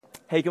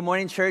Hey, good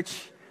morning,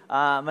 church.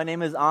 My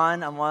name is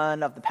An. I'm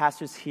one of the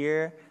pastors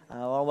here.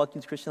 Welcome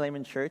to Christian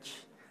Layman Church.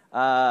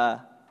 I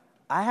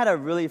had a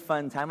really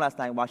fun time last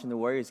night watching the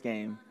Warriors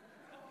game.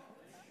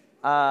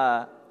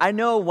 I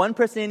know one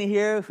person in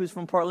here who's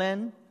from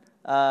Portland.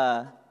 It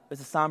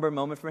was a somber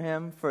moment for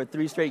him for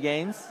 3 straight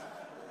games.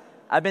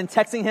 I've been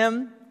texting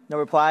him, no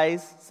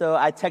replies. So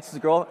I text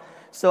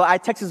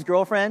his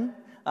girlfriend.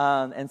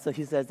 And so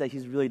he says that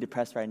he's really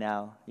depressed right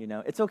now. You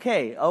know, it's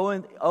okay.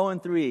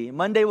 0-3.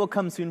 Monday will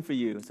come soon for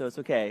you, so it's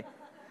okay.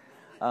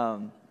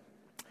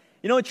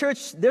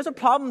 Church, there's a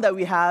problem that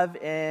we have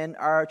in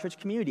our church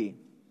community.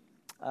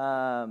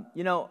 And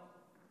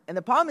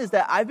the problem is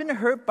that I've been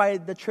hurt by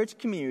the church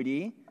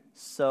community.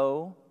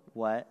 So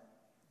what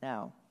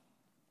now?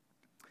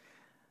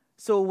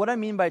 So what I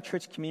mean by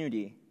church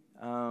community,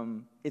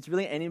 it's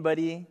really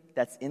anybody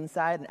that's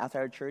inside and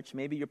outside of church.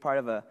 Maybe you're part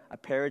of a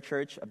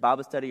parachurch, a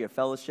Bible study, or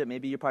fellowship.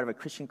 Maybe you're part of a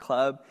Christian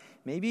club.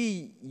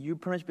 Maybe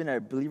you've pretty much been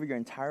a believer your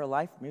entire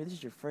life. Maybe this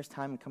is your first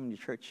time coming to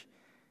church.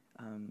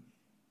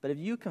 But if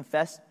you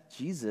confess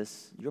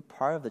Jesus, you're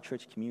part of the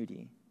church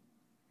community.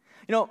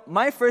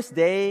 My first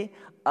day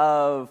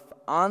of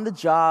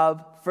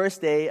on-the-job,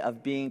 first day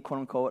of being,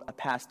 quote-unquote, a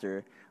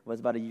pastor was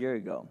about a year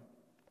ago.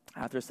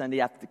 After Sunday,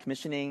 after the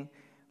commissioning,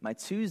 my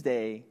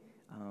Tuesday,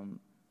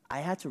 I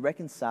had to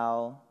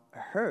reconcile a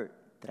hurt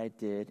that I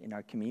did in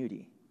our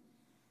community.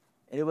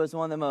 It was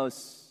one of the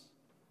most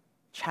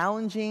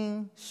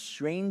challenging,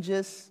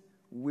 strangest,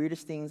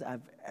 weirdest things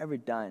I've ever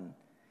done.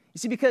 You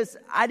see, because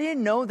I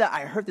didn't know that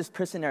I hurt this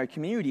person in our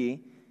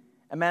community.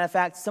 As a matter of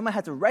fact, someone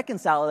had to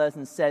reconcile us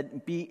and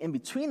said, be in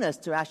between us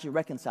to actually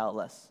reconcile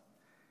us.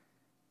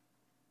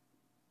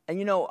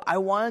 And I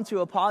wanted to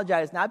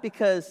apologize, not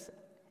because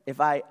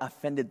if I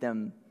offended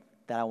them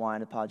that I wanted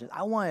to apologize.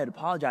 I wanted to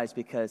apologize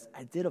because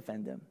I did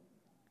offend them.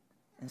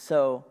 And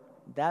so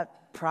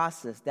that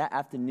process, that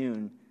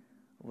afternoon,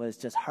 was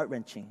just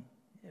heart-wrenching.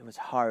 It was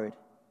hard.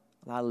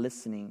 A lot of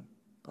listening,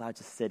 a lot of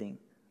just sitting,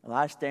 a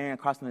lot of staring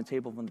across from the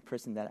table from the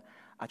person that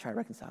I try to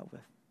reconcile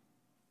with.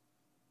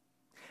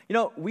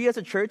 We as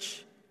a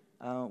church,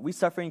 we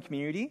suffer in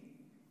community.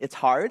 It's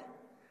hard,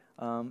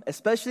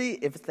 especially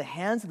if it's the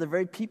hands of the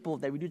very people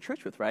that we do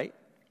church with, right?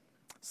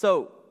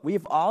 So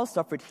we've all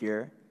suffered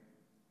here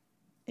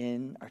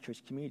in our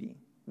church community.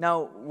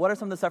 Now, what are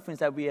some of the sufferings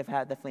that we have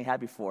definitely had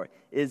before?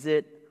 Is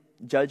it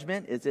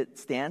judgment? Is it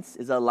stance?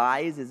 Is it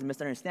lies? Is it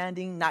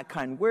misunderstanding? Not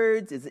kind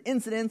words? Is it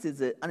incidents?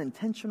 Is it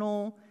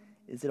unintentional?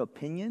 Is it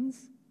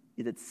opinions?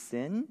 Is it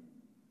sin?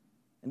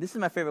 And this is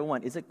my favorite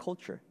one. Is it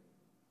culture?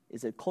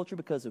 Is it culture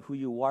because of who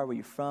you are, where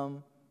you're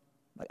from?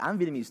 Like, I'm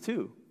Vietnamese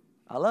too.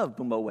 I love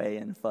Bún Bò Huế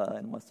and pho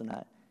and what's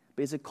not.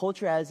 But is it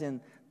culture as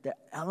in the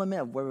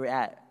element of where we're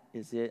at?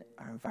 Is it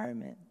our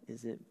environment?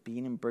 Is it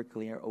being in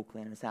Berkeley or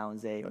Oakland or San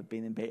Jose or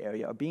being in the Bay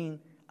Area or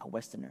being a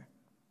Westerner?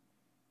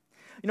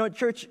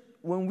 Church,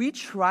 when we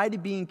try to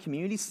be in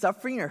community,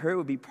 suffering or hurt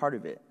would be part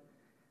of it.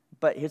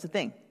 But here's the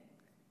thing.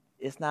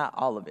 It's not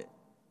all of it.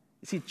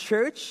 You see,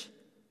 church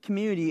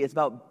community is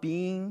about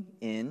being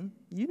in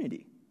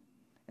unity.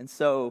 And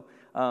so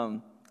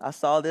I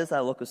saw this at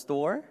a local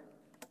store,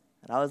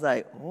 and I was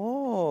like,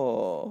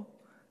 oh,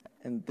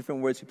 and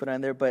different words we put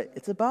on there, but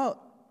it's about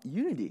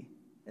unity.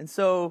 And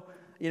so,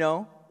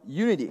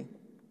 unity.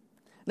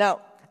 Now,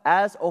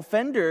 as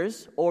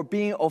offenders or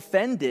being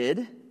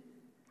offended,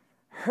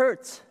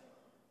 hurt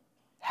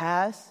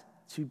has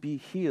to be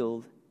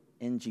healed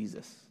in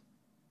Jesus.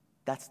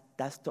 That's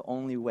the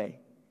only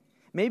way.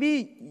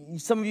 Maybe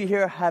some of you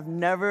here have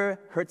never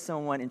hurt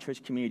someone in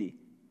church community.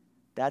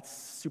 That's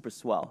super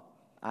swell.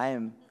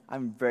 I'm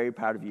very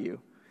proud of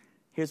you.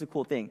 Here's the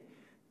cool thing.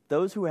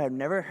 Those who have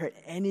never hurt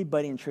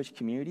anybody in church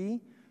community,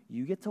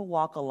 you get to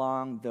walk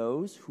along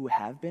those who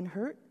have been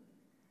hurt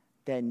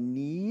that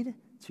need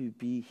to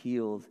be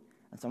healed.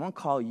 And so I'm going to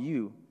call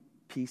you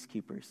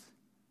peacekeepers.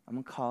 I'm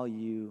going to call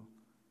you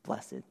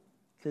blessed.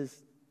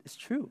 Because it's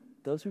true.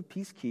 Those who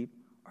peacekeep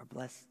are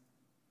blessed.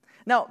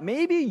 Now,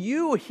 maybe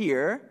you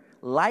here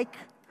like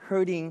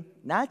hurting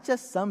not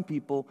just some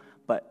people,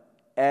 but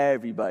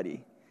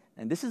everybody.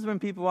 And this is when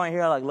people aren't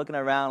here like looking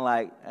around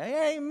like,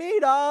 hey,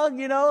 me, dog,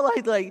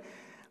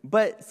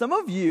 But some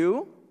of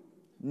you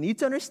need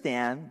to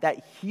understand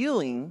that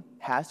healing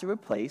has to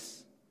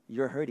replace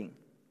your hurting.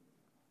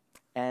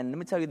 And let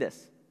me tell you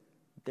this.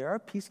 There are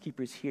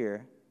peacekeepers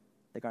here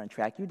that are going to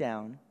track you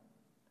down.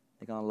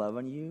 They're going to love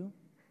on you.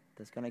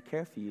 That's going to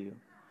care for you.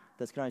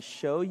 That's going to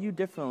show you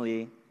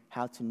differently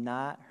how to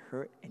not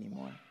hurt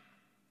anymore.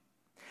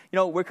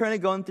 We're currently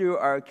going through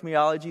our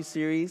Community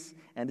series,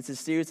 and this is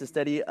a series of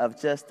study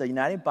of just the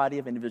united body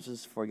of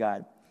individuals for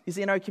God. You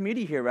see, in our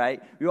community here,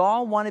 right, we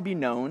all want to be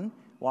known,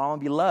 we all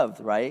want to be loved,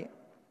 right?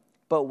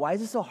 But why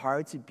is it so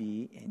hard to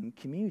be in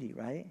community,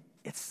 right?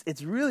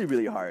 It's really,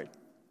 really hard.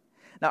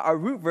 Now, our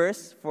root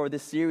verse for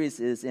this series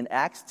is in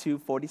Acts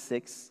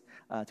 2:46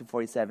 to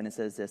 47. It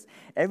says this: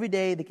 every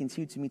day they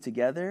continued to meet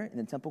together in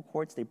the temple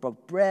courts. They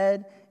broke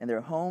bread in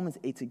their homes,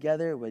 ate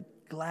together with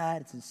glad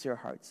and sincere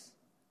hearts.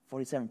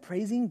 47,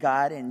 praising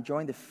God and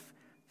enjoying the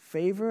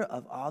favor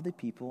of all the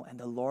people, and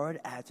the Lord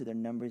adds to their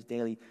numbers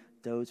daily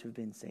those who have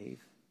been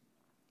saved.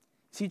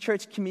 See,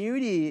 church,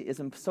 community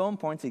is so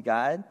important to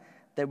God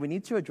that we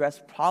need to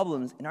address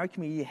problems in our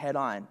community head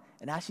on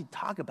and actually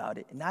talk about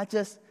it and not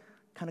just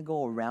kind of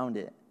go around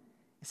it.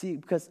 You see,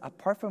 because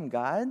apart from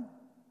God,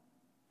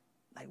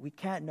 we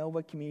can't know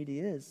what community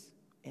is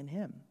in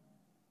Him.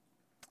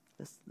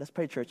 Let's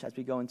pray, church, as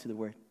we go into the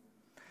Word.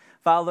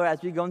 Father, Lord,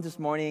 as we go into this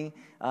morning,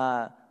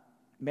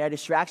 may our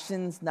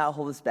distractions not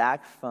hold us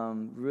back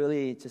from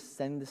really just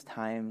spending this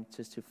time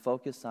just to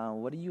focus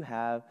on what do you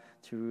have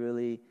to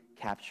really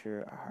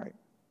capture our heart.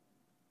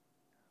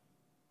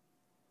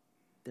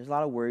 There's a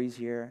lot of worries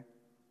here.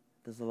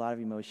 There's a lot of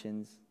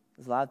emotions.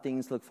 There's a lot of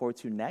things to look forward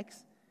to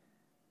next.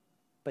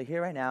 But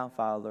here right now,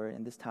 Father, Lord,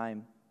 in this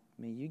time,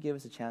 may you give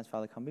us a chance,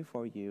 Father, to come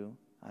before you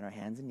on our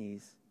hands and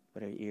knees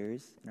with our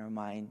ears and our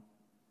mind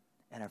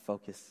and our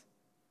focus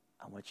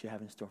on what you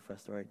have in store for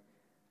us, Lord,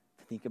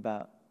 to think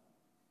about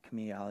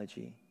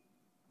community.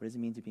 What does it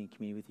mean to be in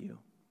community with you?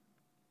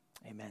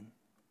 Amen.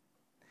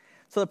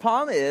 So the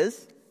problem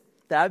is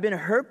that I've been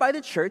hurt by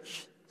the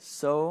church,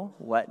 so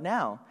what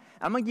now?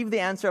 I'm going to give you the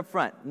answer up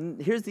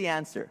front. Here's the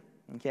answer.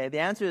 Okay, the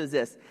answer is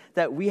this,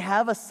 that we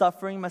have a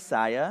suffering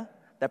Messiah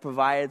that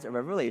provides a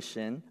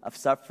revelation of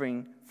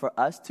suffering for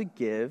us to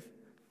give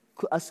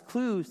us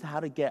clues to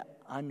how to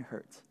get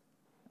unhurt.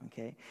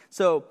 Okay,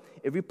 so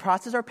if we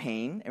process our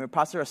pain and we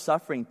process our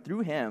suffering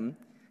through Him,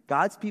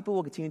 God's people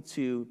will continue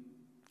to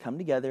come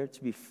together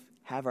to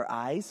have our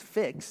eyes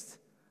fixed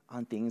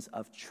on things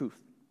of truth.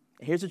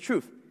 And here's the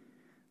truth,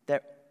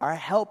 that our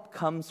help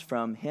comes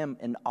from Him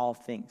in all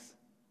things.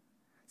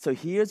 So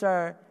here's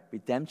our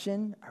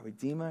redemption, our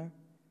Redeemer,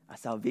 our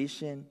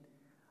salvation.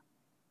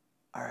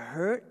 Our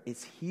hurt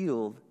is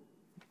healed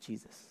with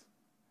Jesus.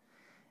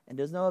 And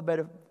there's no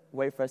better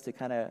way for us to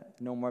kind of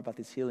know more about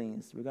these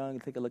healings. We're going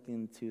to take a look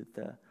into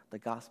the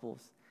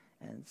Gospels,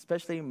 and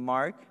especially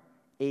Mark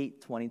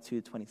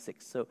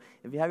 8:22-26. So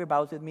if you have your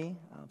Bibles with me,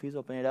 please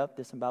open it up.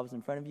 There's some Bibles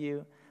in front of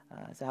you.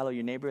 Say hello to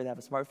your neighbor that have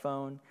a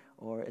smartphone,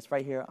 or it's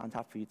right here on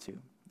top for you too.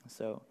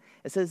 So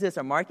it says this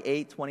on Mark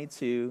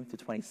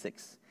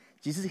 8:22-26.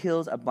 Jesus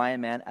heals a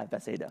blind man at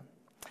Bethsaida.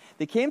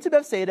 They came to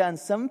Bethsaida, and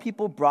some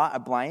people brought a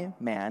blind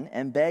man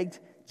and begged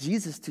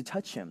Jesus to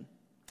touch him.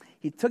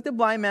 He took the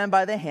blind man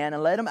by the hand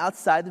and led him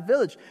outside the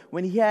village.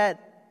 When he had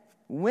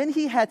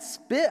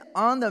spit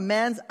on the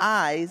man's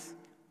eyes,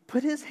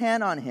 put his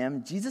hand on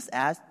him, Jesus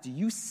asked, "Do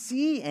you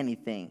see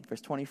anything?"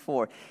 Verse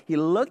 24. He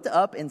looked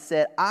up and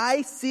said,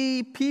 "I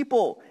see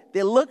people.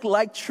 They look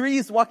like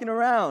trees walking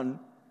around."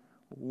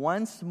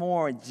 Once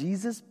more,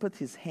 Jesus put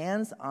his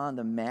hands on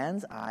the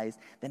man's eyes.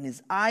 Then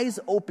his eyes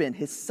opened,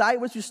 his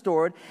sight was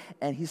restored,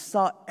 and he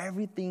saw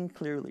everything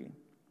clearly.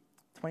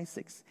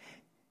 26.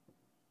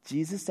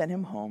 Jesus sent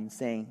him home,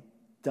 saying,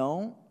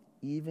 "Don't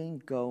even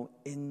go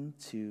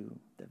into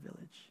the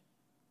village."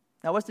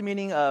 Now, what's the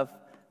meaning of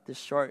this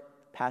short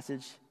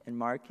passage in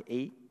Mark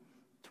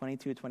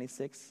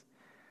 8:22-26?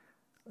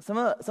 Some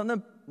of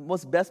the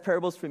most best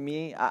parables for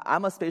me,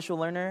 I'm a spatial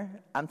learner.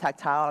 I'm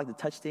tactile. I like to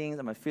touch things.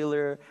 I'm a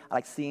feeler. I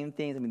like seeing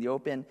things. I'm in the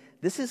open.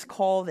 This is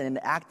called an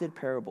enacted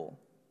parable.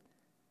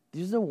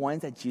 These are the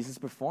ones that Jesus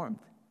performed.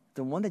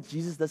 The one that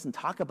Jesus doesn't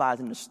talk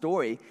about in the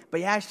story, but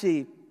he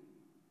actually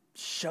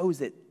shows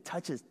it,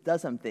 touches,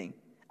 does something.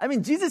 I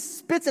mean, Jesus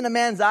spits in a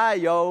man's eye,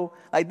 yo.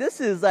 This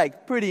is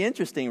pretty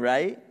interesting,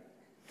 right?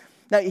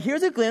 Now,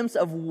 here's a glimpse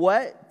of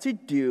what to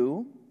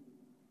do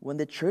when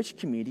the church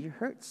community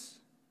hurts.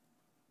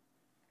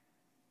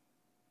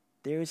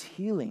 There's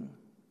healing.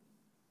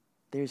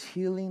 There's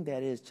healing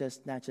that is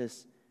not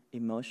just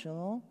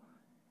emotional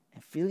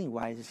and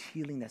feeling-wise, it's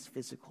healing that's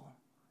physical.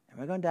 And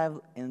we're going to dive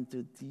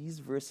into these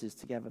verses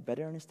to get a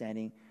better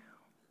understanding.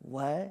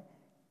 What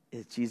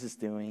is Jesus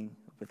doing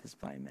with this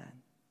blind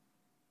man?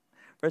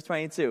 Verse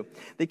 22.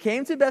 They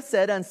came to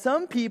Bethsaida, and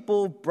some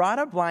people brought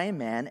a blind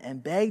man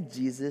and begged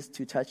Jesus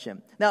to touch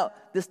him. Now,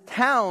 this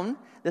town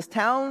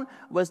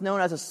was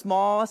known as a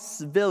small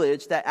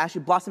village that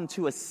actually blossomed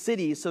to a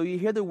city. So you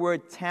hear the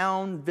word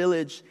town,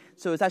 village,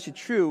 so it's actually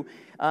true.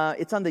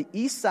 It's on the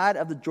east side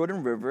of the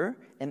Jordan River,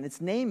 and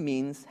its name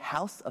means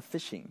house of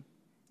fishing.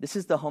 This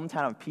is the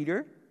hometown of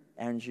Peter,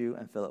 Andrew,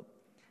 and Philip.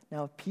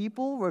 Now,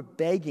 people were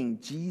begging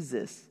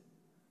Jesus,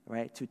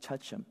 right, to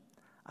touch him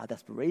out of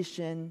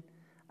desperation,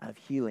 out of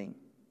healing.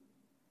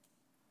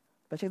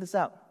 But check this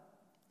out.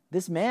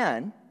 This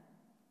man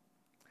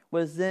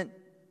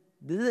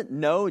didn't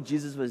know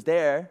Jesus was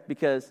there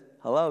because,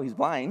 hello, he's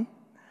blind.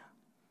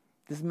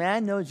 This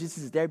man knows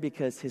Jesus is there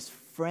because his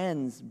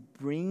friends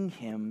bring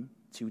him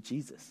to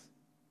Jesus.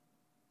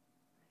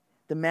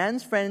 The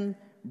man's friend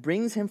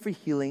brings him for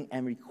healing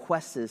and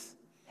requests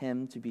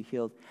him to be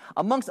healed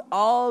amongst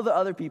all the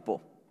other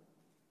people.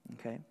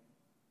 Okay?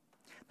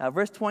 Now,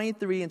 verse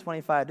 23 and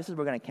 25, this is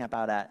where we're going to camp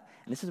out at.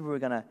 And this is where we're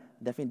going to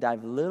definitely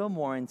dive a little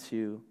more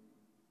into,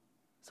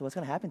 so what's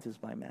going to happen to this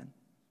blind man?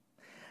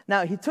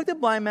 Now, he took the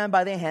blind man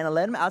by the hand and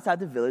led him outside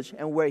the village,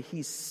 and where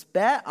he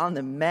spat on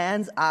the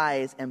man's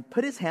eyes and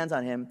put his hands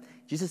on him,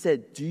 Jesus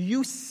said, "Do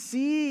you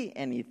see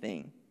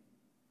anything?"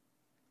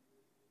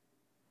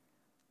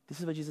 this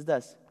is what Jesus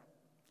does.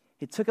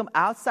 He took him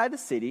outside the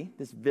city,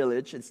 this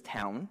village, this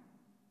town,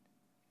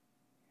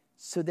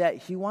 so that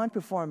he wanted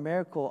to perform a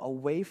miracle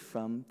away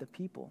from the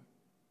people.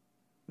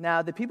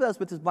 Now, the people that was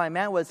with this blind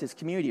man was his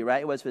community,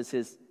 right? It was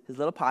his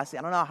little posse.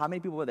 I don't know how many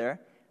people were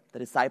there. The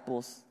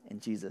disciples and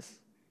Jesus.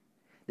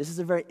 This is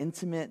a very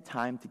intimate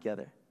time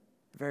together.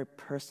 A very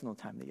personal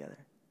time together.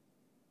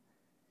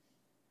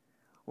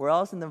 Where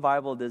else in the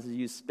Bible does he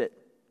use spit?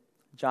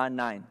 John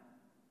 9.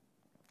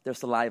 There's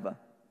saliva.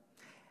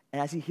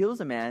 And as he heals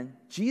a man,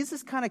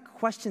 Jesus kind of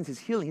questions his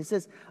healing. He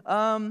says,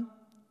 do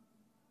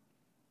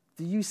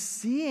you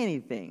see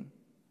anything?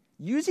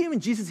 Usually when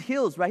Jesus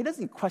heals, right, he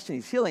doesn't question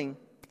his healing.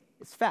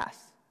 It's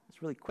fast.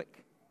 It's really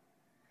quick.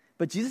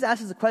 But Jesus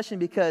asks the question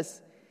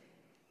because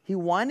he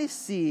wanted to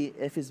see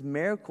if his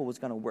miracle was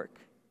going to work.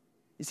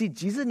 You see,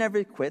 Jesus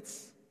never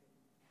quits.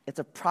 It's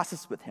a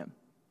process with him.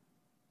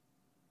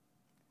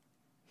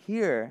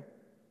 Here,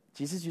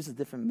 Jesus used a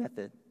different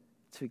method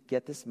to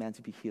get this man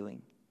to be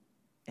healing.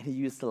 And he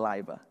used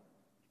saliva.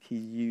 He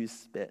used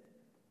spit.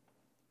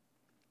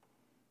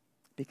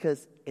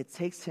 Because it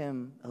takes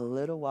him a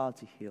little while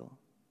to heal.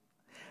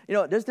 You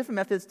know, there's different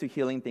methods to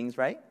healing things,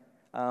 right?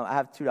 I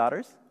have 2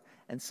 daughters.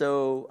 And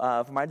so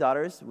for my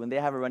daughters, when they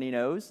have a runny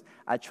nose,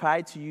 I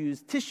try to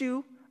use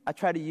tissue. I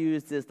try to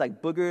use this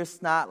like booger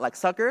snot like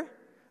sucker.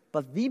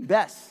 But the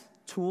best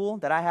tool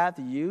that I have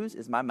to use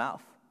is my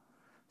mouth.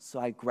 So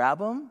I grab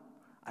them,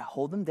 I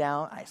hold them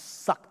down, I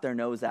suck their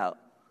nose out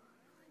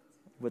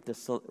with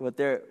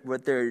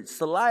their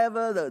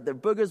saliva, their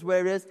boogers,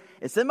 where it is.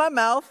 It's in my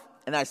mouth,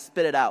 and I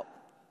spit it out.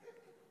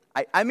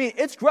 I mean,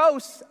 it's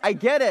gross. I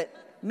get it.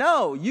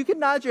 No, you can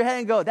nod your head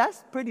and go,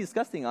 that's pretty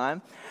disgusting,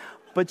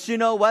 But you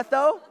know what,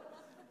 though?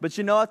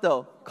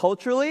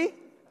 Culturally,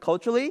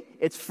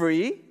 it's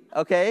free,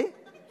 okay?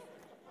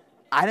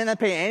 I didn't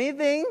pay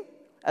anything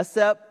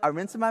except I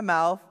rinse in my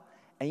mouth.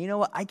 And you know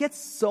what? I get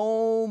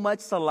so much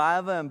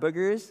saliva and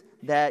boogers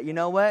that, you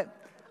know what?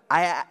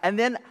 And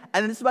then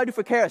this is what I do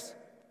for Karis.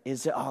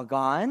 Is it all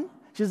gone?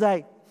 She's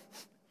like,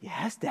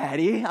 yes,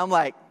 Daddy. I'm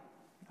like,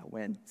 I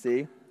win.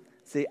 See,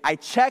 I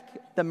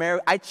check the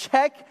miracle.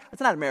 It's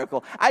not a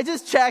miracle. I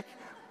just check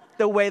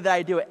the way that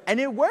I do it. And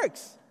it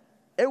works.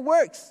 It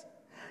works.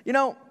 You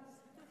know,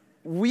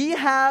 we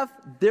have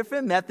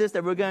different methods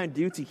that we're going to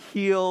do to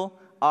heal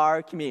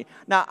our community.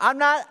 Now, I'm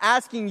not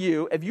asking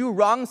you, if you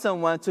wrong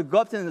someone, to go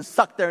up to them and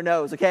suck their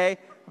nose, okay?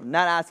 I'm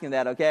not asking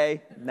that,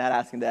 okay? I'm not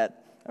asking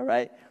that, all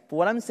right? But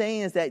what I'm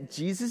saying is that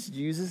Jesus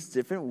uses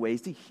different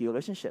ways to heal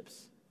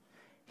relationships.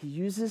 He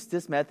uses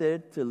this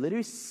method to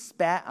literally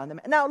spat on them.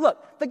 Now,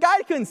 look, the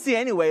guy couldn't see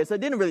anyway, so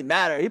it didn't really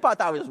matter. He probably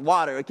thought it was just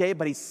water, okay?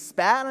 But he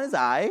spat on his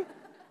eye,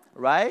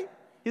 right?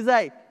 He's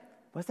like,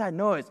 what's that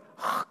noise?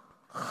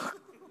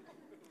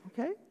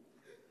 Okay?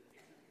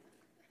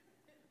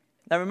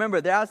 Now,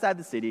 remember, they're outside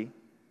the city,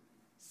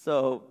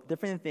 so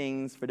different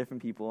things for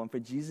different people. And for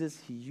Jesus,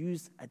 he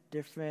used a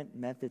different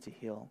method to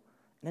heal.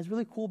 And it's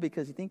really cool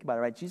because you think about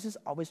it, right? Jesus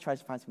always tries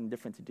to find something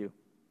different to do.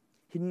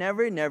 He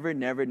never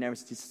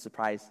ceases to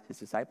surprise his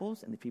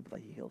disciples and the people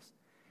that he heals.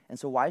 And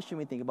so why shouldn't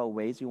we think about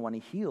ways we want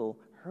to heal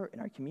hurt in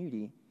our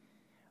community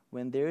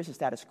when there is a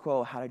status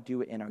quo, how to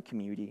do it in our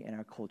community, in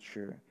our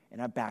culture, in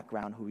our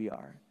background, who we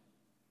are?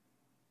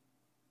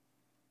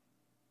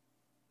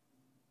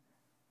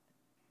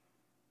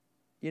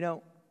 You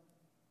know,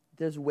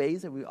 there's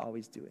ways that we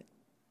always do it.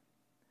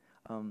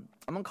 I'm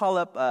going to call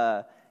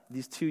up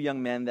these 2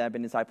 young men that I've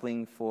been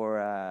discipling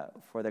for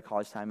their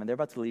college time, and they're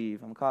about to leave.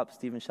 I'm going to call up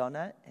Stephen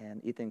Shelnut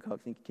and Ethan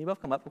Cook. Can you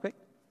both come up real quick?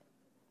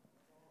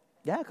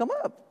 Yeah, come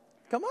up.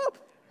 Come up.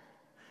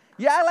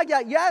 You act like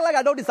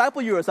I don't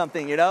disciple you or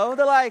something, you know?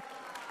 They're like,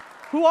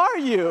 who are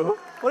you?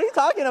 What are you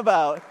talking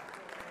about?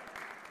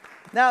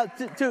 Now,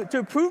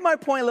 to prove my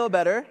point a little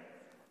better,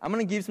 I'm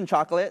going to give you some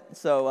chocolate.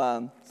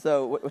 So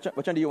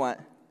which one do you want?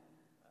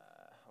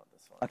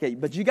 Okay,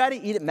 but you got to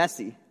eat it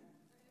messy.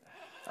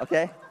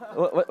 Okay?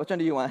 Which one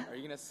do you want? Are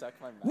you going to suck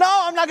my mouth? No,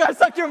 I'm not going to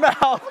suck your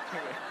mouth.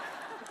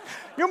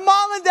 Your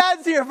mom and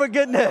dad's here, for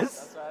goodness.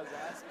 That's what I was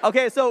asking.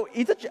 Okay, so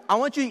I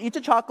want you to eat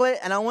the chocolate,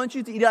 and I want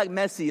you to eat it like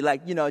messy,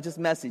 like, you know, just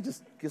messy.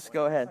 Just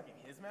go ahead. Sucking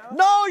his mouth?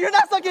 No, you're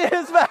not sucking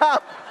his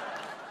mouth.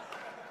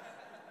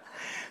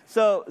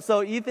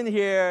 So Ethan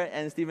here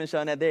and Stephen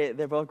Shona,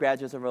 they're both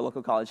graduates of our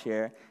local college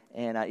here.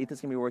 And Ethan's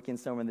going to be working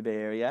somewhere in the Bay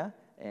Area.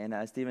 And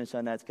Stephen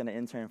Shona is going to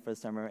intern for the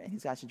summer. And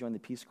he's actually joined the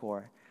Peace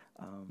Corps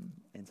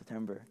in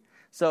September.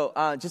 So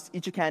just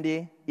eat your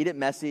candy. Eat it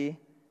messy.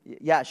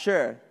 Yeah,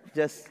 sure.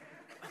 Just,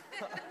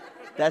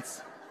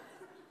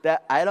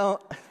 I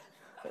don't,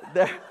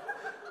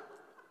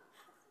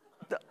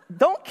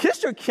 don't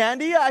kiss your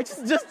candy. I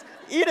just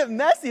eat it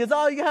messy. It's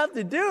all you have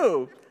to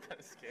do.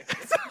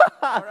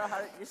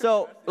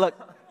 So, look,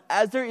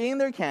 as they're eating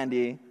their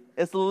candy,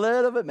 it's a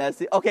little bit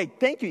messy. Okay,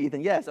 thank you,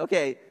 Ethan. Yes,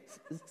 okay,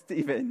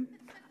 Stephen.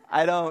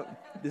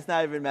 It's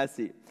not even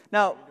messy.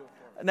 Now,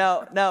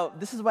 Now,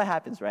 this is what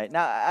happens, right?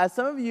 Now, as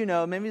some of you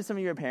know, maybe some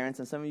of your parents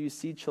and some of you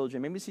see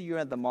children, maybe see you're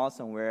at the mall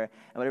somewhere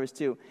and whatever it's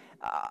too.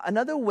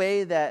 Another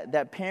way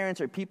that parents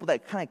or people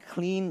that kind of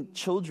clean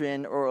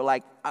children or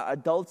like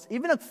adults,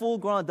 even like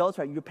full-grown adults,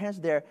 right? Your parents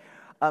are there.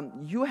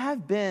 You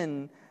have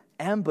been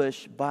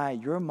ambushed by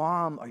your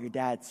mom or your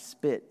dad's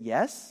spit.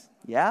 Yes?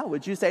 Yeah?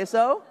 Would you say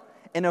so?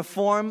 In a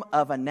form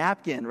of a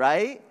napkin,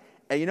 right?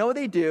 And you know what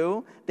they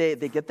do? They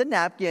get the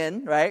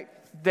napkin, right?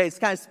 They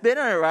kind of spit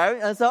on it, right?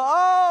 And so,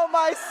 oh,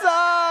 my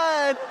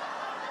son!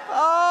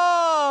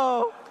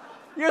 Oh,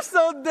 you're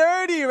so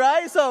dirty,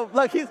 right? So,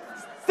 look,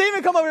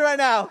 Stephen, come over here right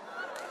now.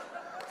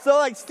 So,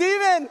 like,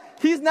 Stephen,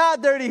 he's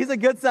not dirty. He's a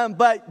good son.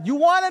 But you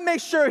want to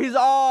make sure he's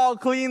all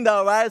clean,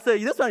 though, right? So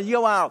this one,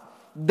 you want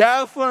to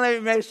definitely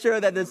make sure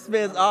that the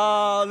spit's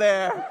all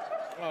there.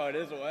 Oh, it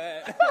is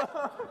wet.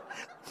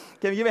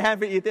 Can we give a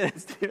hand for Ethan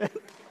and Stephen?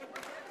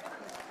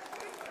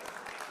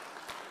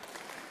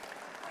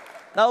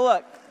 Now,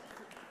 look.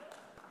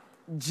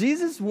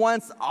 Jesus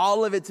wants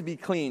all of it to be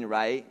clean,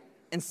 right?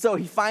 And so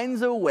he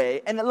finds a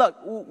way. And look,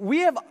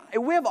 we have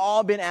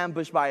all been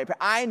ambushed by it.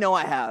 I know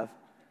I have.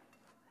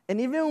 And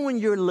even when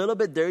you're a little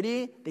bit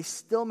dirty, they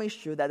still make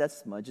sure that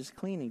smudge is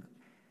clean.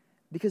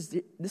 Because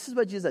this is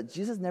what Jesus does.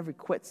 Jesus never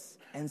quits.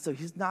 And so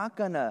he's not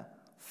going to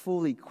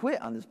fully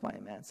quit on this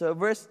blind man. So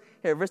verse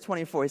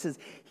 24, he says,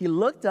 he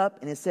looked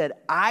up and it said,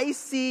 I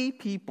see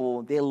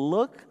people, they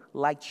look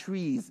like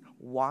trees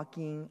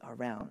walking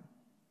around.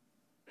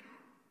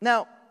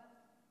 Now,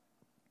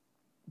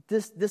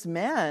 this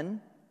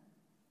man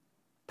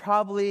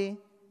probably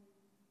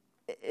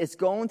is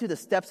going through the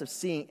steps of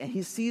seeing, and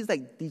he sees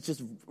like these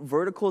just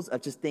verticals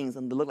of just things,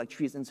 and they look like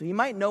trees. And so he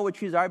might know what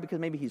trees are because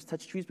maybe he's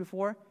touched trees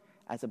before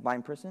as a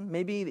blind person.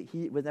 Maybe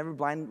he was never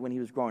blind when he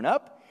was growing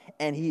up,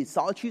 and he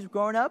saw trees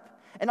growing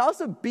up. And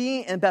also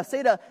being in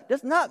Bethsaida,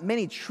 there's not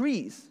many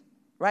trees,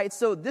 right?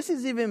 So this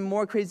is even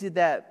more crazy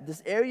that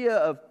this area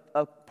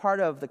of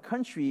part of the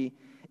country,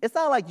 it's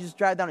not like you just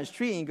drive down the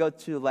street and you go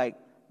to like,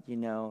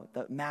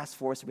 the mass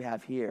forest we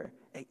have here.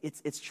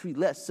 It's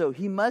treeless. So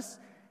he must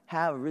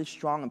have a really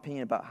strong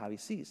opinion about how he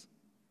sees.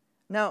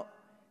 Now,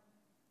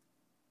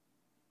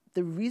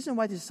 the reason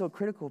why this is so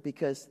critical,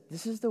 because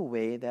this is the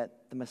way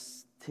that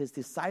his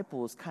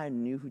disciples kind of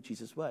knew who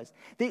Jesus was.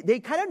 They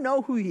kind of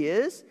know who he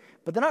is,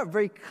 but they're not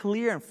very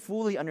clear and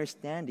fully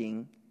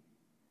understanding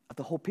of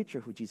the whole picture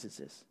of who Jesus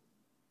is.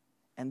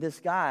 And this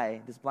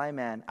guy, this blind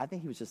man, I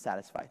think he was just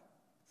satisfied.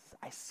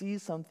 I see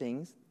some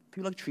things,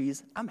 people like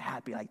trees, I'm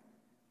happy, like,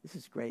 this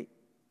is great.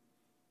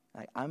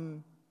 Like,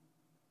 I'm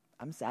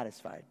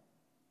satisfied.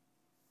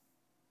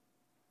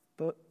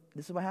 But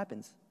this is what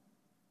happens.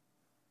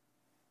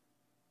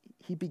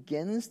 He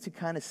begins to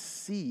kind of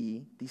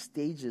see these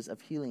stages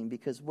of healing,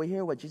 because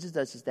what Jesus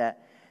does is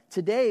that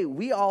today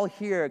we all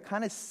here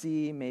kind of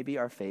see maybe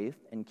our faith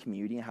and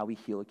community and how we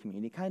heal a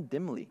community kind of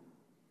dimly.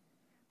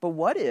 But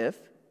what if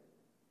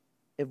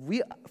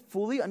we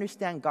fully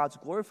understand God's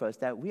glory for us,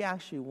 that we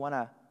actually want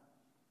to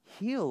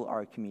heal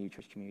our community,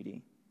 church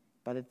community,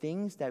 by the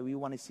things that we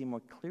want to see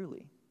more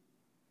clearly?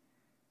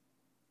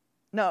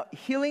 Now,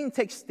 healing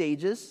takes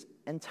stages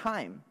and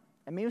time.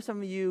 And maybe some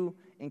of you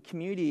in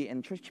community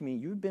and church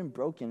community, you've been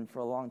broken for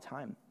a long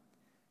time.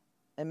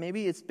 And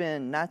maybe it's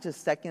been not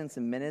just seconds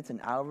and minutes and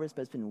hours,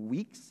 but it's been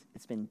weeks,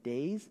 it's been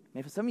days.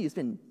 Maybe for some of you, it's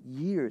been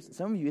years.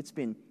 Some of you, it's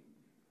been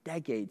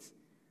decades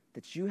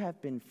that you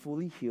have been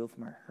fully healed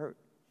from a hurt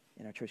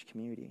in our church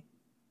community.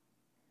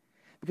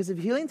 Because if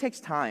healing takes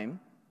time,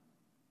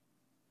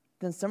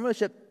 then some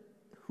relationship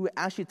who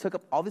actually took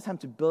up all this time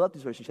to build up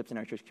these relationships in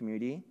our church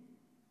community,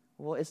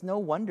 well, it's no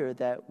wonder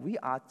that we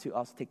ought to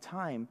also take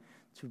time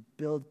to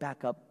build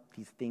back up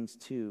these things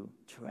too,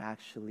 to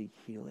actually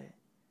heal it.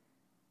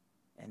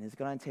 And it's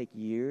going to take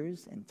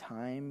years and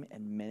time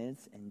and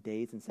minutes and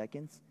days and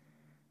seconds,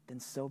 then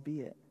so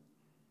be it.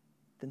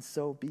 Then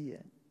so be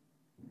it.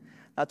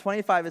 Now,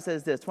 25, it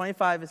says this.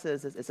 25, it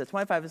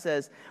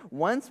says,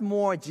 once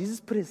more, Jesus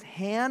put his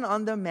hand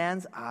on the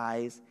man's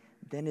eyes.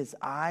 Then his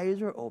eyes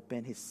were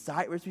opened, his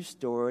sight was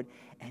restored,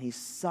 and he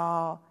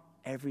saw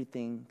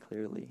everything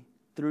clearly.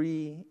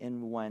 3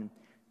 in 1.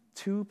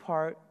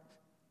 2-part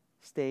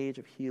stage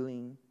of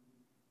healing,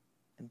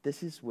 and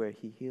this is where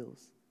he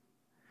heals.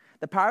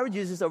 The power of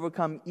Jesus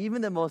overcome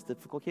even the most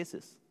difficult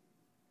cases.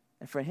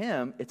 And for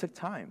him, it took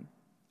time.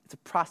 It's a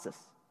process,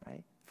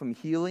 right? From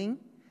healing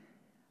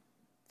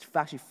to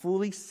actually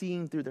fully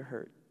seeing through the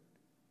hurt.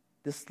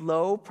 This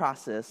slow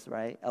process,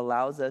 right,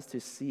 allows us to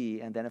see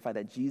and identify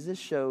that Jesus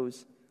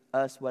shows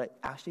us what it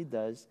actually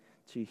does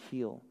to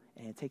heal,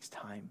 and it takes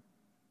time.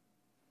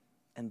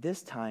 And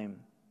this time,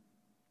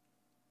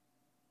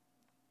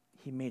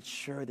 he made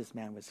sure this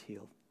man was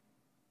healed.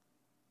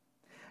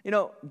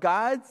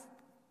 God's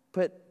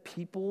put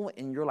people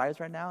in your lives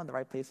right now in the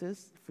right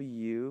places for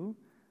you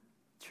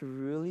to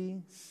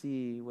really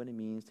see what it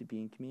means to be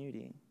in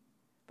community.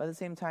 But at the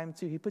same time,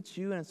 too, he puts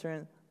you in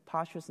certain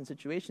postures and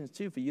situations,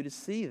 too, for you to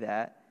see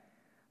that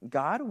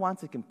God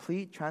wants a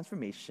complete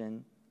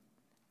transformation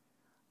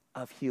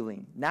of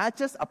healing. Not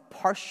just a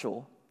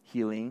partial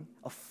healing,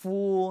 a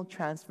full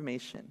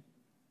transformation.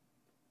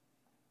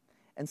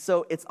 And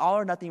so it's all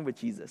or nothing with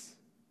Jesus.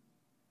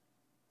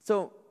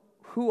 So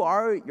who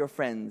are your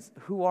friends?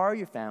 Who are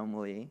your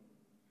family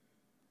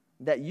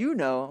that you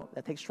know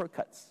that takes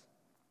shortcuts?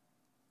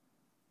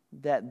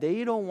 That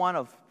they don't want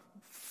a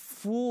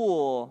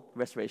full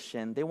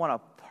restoration, they want a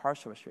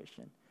partial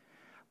restoration.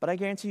 But I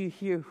guarantee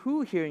you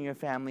who here in your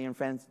family and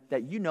friends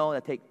that you know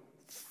that take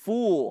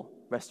full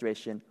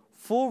restoration,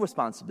 full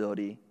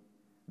responsibility,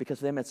 because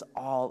for them it's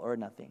all or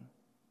nothing.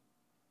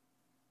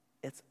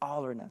 It's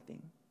all or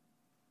nothing.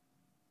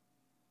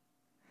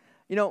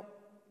 You know,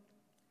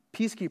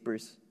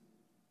 peacekeepers,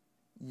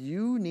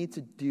 you need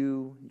to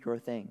do your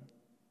thing.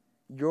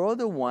 You're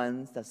the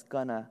ones that's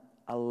gonna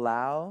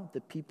allow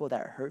the people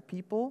that hurt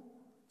people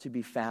to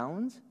be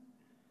found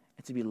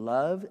and to be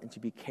loved and to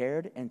be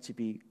cared and to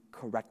be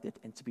corrected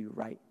and to be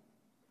right.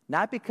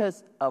 Not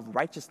because of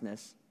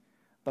righteousness,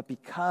 but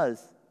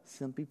because,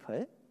 simply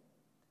put,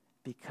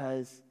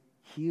 because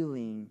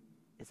healing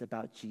is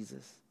about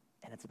Jesus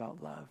and it's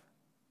about love.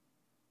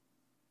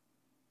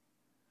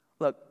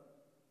 Look,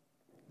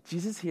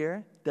 Jesus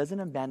here doesn't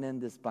abandon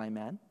this blind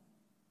man.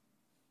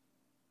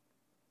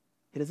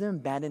 He doesn't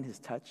abandon his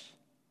touch.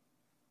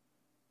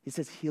 He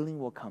says healing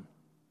will come.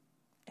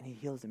 And he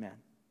heals the man.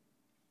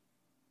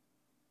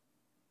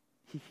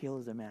 He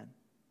heals the man.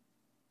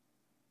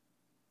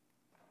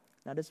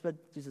 Now this is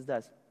what Jesus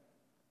does.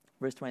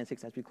 Verse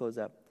 26 as we close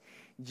up.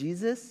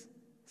 Jesus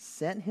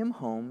sent him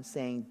home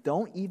saying,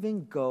 don't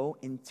even go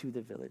into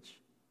the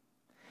village.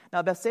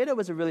 Now Bethsaida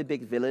was a really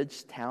big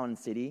village, town, and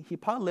city. He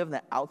probably lived in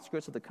the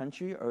outskirts of the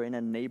country or in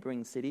a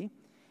neighboring city.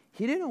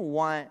 He didn't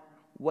want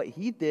what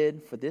he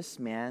did for this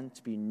man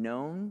to be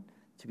known,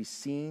 to be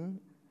seen,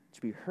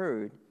 to be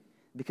heard,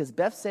 because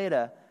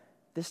Bethsaida,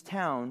 this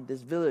town,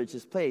 this village,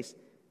 this place,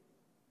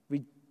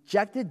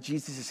 rejected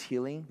Jesus'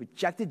 healing,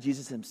 rejected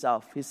Jesus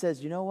himself. He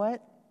says, you know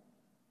what?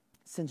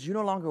 Since you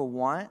no longer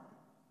want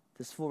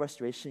this full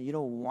restoration, you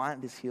don't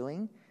want this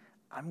healing,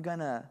 I'm going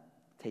to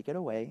take it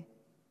away,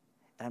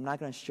 and I'm not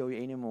going to show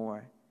you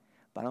anymore,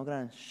 but I'm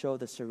going to show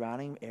the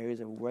surrounding areas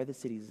of where the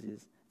city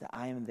is, that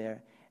I am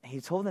there. And he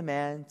told the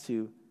man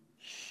to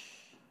shh.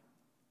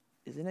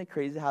 Isn't it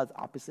crazy how it's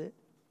opposite?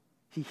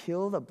 He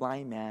healed a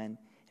blind man, and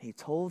he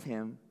told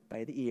him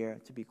by the ear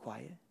to be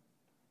quiet.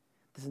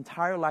 This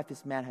entire life,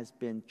 this man has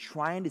been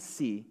trying to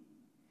see.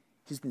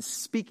 He's been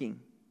speaking.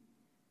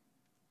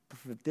 But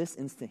for this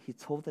instant, he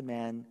told the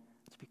man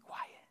to be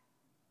quiet.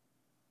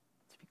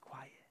 To be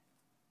quiet.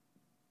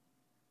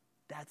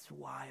 That's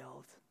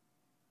wild.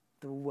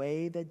 The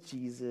way that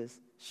Jesus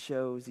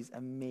shows these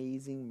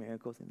amazing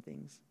miracles and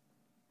things.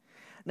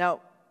 Now,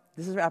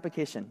 this is our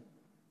application.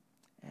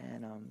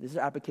 And this is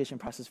our application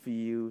process for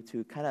you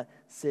to kind of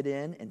sit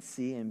in and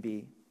see and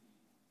be.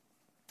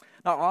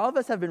 Now, all of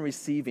us have been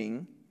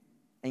receiving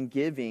and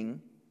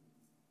giving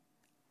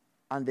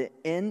on the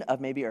end of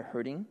maybe a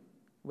hurting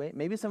way.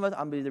 Maybe some of us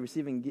on the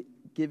receiving,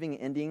 giving,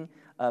 ending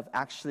of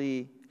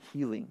actually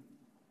healing.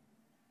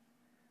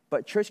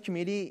 But church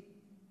community,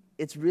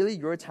 it's really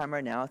your time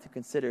right now to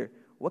consider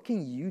what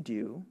can you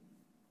do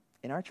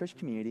in our church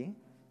community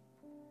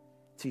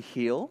to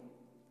heal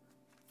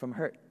from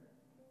hurt.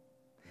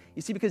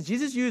 You see, because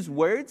Jesus used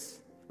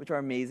words, which are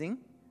amazing,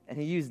 and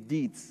he used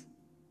deeds,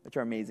 which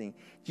are amazing.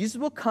 Jesus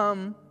will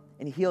come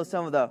and heal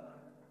some of the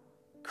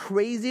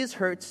craziest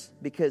hurts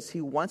because he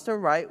wants the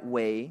right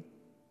way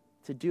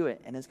to do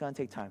it, and it's going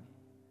to take time.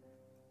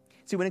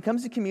 See, when it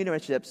comes to community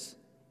relationships,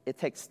 it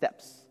takes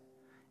steps.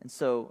 And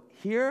so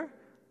here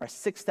are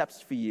 6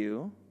 steps for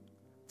you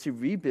to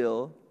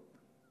rebuild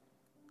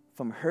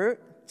from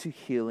hurt to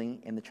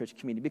healing in the church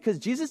community. Because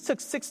Jesus took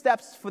 6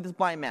 steps for this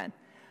blind man.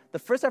 The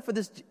first step for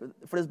this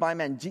blind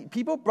man,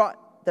 people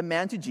brought the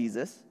man to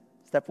Jesus,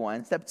 step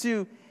 1. Step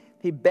 2,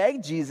 he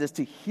begged Jesus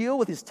to heal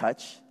with his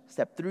touch.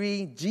 Step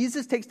 3,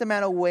 Jesus takes the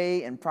man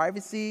away in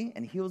privacy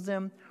and heals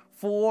him.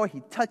 4,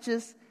 he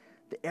touches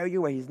the area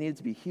where he's needed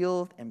to be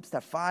healed. And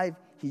step 5,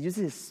 he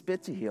uses his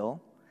spit to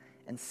heal.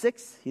 And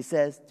 6, he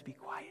says to be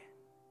quiet.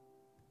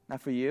 Now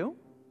for you,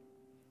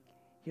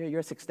 here are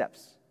your 6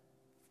 steps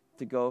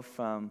to go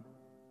from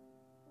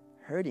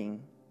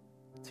hurting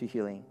to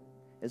healing.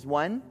 Is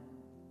 1,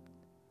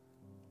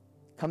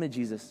 come to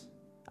Jesus.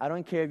 I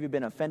don't care if you've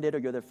been offended or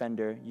you're the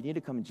offender. You need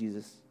to come to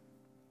Jesus.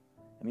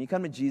 And when you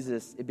come to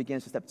Jesus, it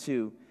begins with step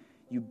 2.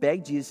 You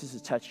beg Jesus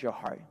to touch your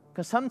heart.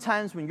 Because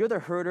sometimes when you're the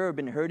hurter or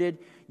been hurted,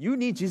 you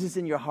need Jesus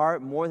in your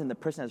heart more than the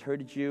person that's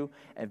hurted you.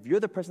 And if you're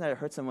the person that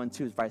hurt someone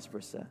too, it's vice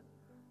versa.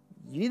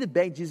 You need to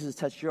beg Jesus to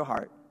touch your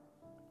heart.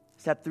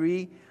 Step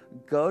 3,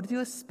 go to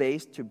a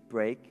space to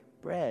break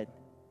bread.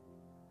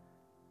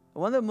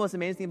 One of the most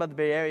amazing things about the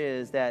Bay Area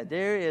is that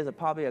there is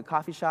probably a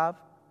coffee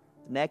shop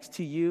next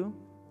to you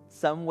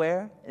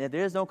somewhere, and if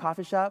there's no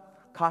coffee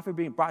shop, coffee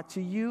being brought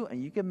to you,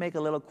 and you can make a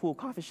little cool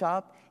coffee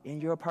shop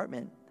in your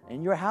apartment,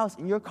 in your house,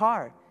 in your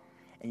car,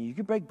 and you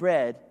can break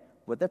bread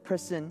with the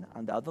person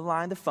on the other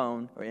line of the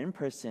phone or in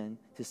person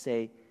to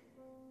say,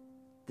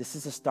 this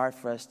is a start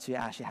for us to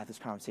actually have this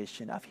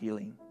conversation of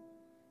healing.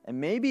 And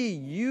maybe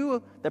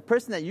you, the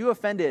person that you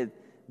offended,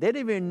 They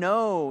don't even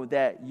know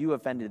that you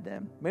offended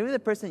them. Maybe the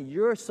person,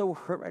 you're so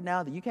hurt right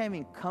now that you can't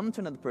even come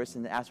to another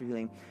person and ask for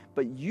healing.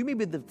 But you may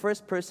be the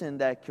first person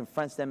that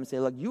confronts them and say,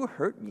 look, you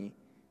hurt me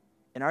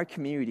in our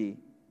community.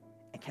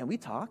 And can we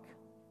talk?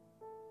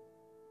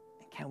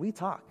 And can we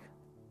talk?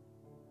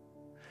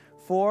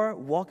 4,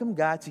 welcome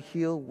God to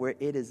heal where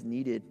it is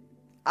needed.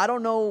 I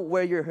don't know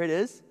where your hurt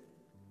is.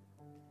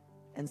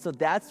 And so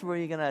that's where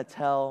you're going to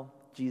tell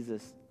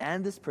Jesus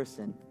and this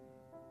person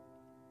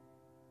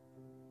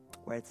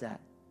where it's at.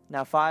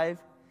 Now 5,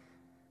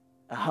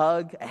 a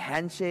hug, a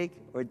handshake,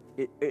 or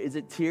is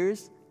it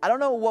tears? I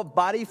don't know what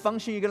body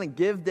function you're going to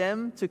give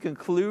them to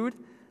conclude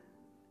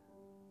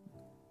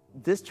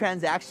this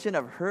transaction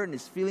of hurt and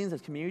his feelings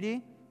of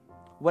community.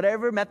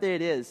 Whatever method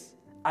it is,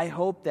 I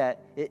hope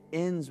that it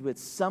ends with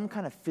some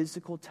kind of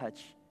physical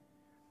touch,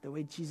 the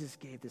way Jesus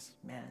gave this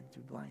man to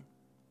be blind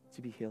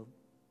to be healed.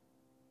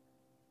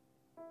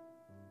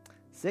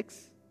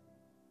 6,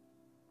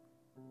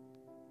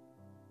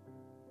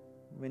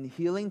 when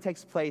healing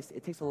takes place,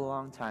 it takes a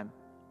long time.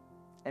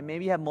 And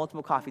maybe you have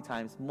multiple coffee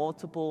times,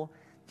 multiple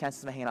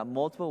chances of hanging out,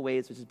 multiple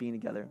ways of just being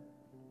together.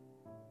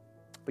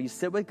 But you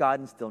sit with God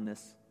in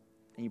stillness,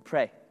 and you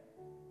pray.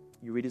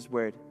 You read his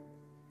word.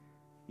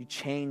 You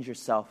change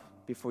yourself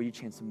before you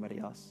change somebody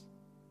else.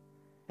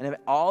 And if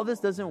all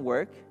this doesn't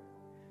work,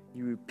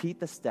 you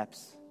repeat the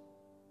steps.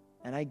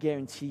 And I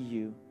guarantee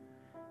you,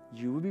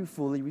 you will be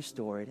fully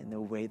restored in the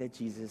way that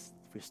Jesus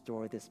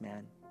restored this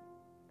man.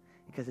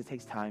 Because it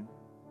takes time.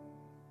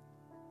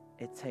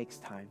 It takes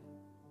time.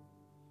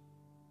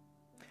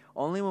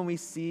 Only when we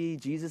see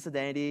Jesus'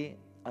 identity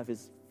of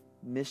his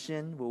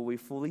mission will we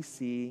fully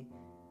see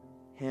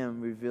him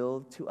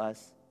revealed to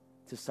us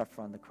to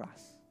suffer on the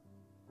cross.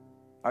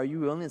 Are you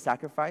willing to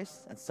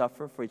sacrifice and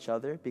suffer for each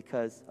other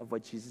because of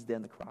what Jesus did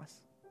on the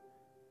cross?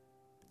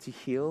 To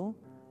heal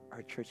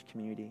our church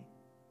community.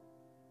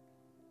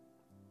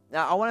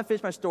 Now, I want to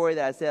finish my story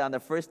that I said on the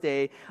first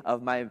day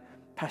of my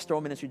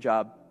pastoral ministry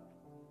job.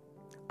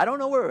 I don't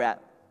know where we're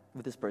at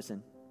with this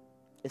person.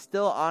 It's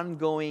still an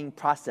ongoing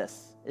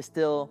process. It's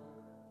still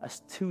a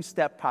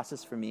 2-step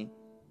process for me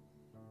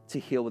to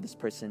heal with this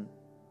person.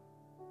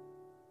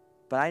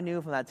 But I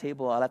knew from that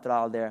table, I left it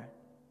all there.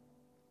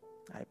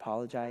 I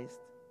apologized.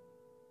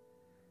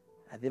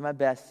 I did my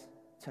best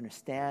to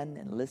understand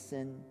and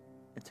listen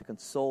and to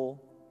console.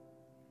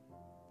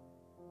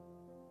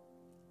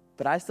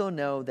 But I still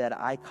know that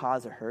I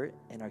caused a hurt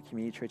in our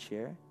community church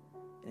here,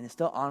 and it's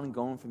still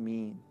ongoing for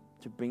me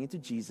to bring it to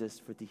Jesus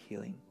for the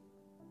healing.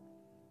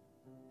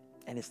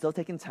 And it's still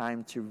taking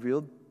time to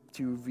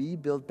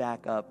rebuild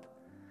back up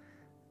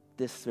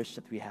this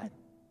relationship we had.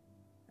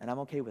 And I'm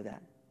okay with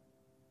that.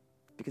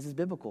 Because it's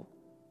biblical.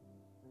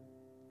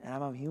 And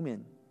I'm a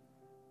human.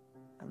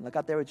 And look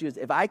out there with Jews.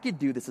 If I could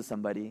do this to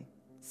somebody,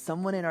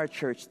 someone in our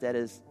church that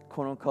is,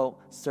 quote unquote,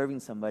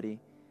 serving somebody,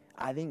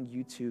 I think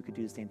you too could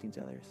do the same thing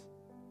to others.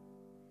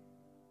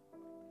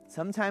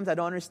 Sometimes I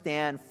don't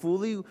understand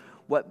fully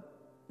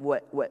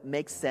what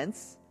makes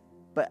sense.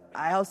 But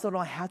I also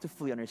don't have to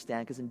fully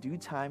understand, because in due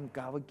time,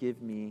 God will give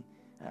me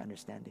an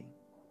understanding.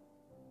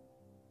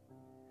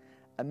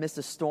 Amidst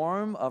the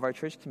storm of our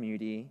church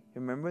community,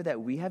 remember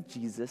that we have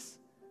Jesus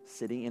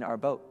sitting in our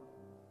boat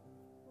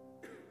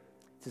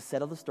to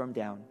settle the storm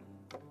down,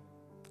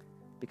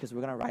 because we're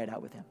going to ride it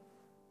out with him.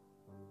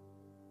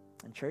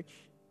 And church,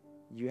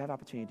 you have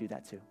opportunity to do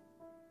that too.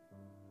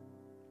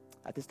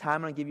 At this time,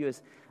 I'm going to give you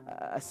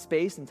a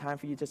space and time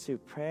for you just to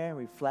pray and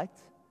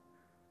reflect.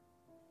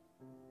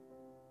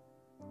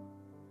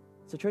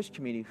 So church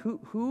community,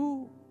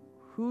 who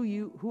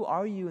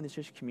are you in the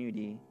church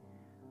community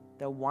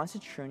that wants to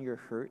turn your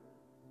hurt,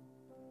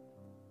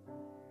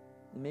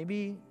 and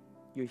maybe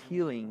your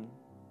healing,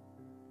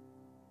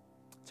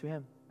 to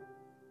him?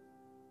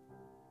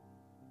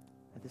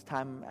 At this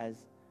time, as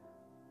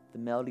the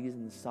melodies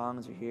and the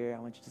songs are here,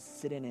 I want you to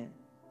sit in it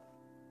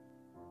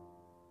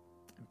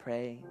and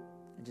pray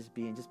and just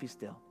be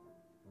still.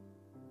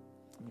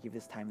 I'm going to give you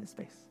this time and this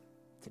space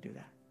to do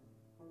that.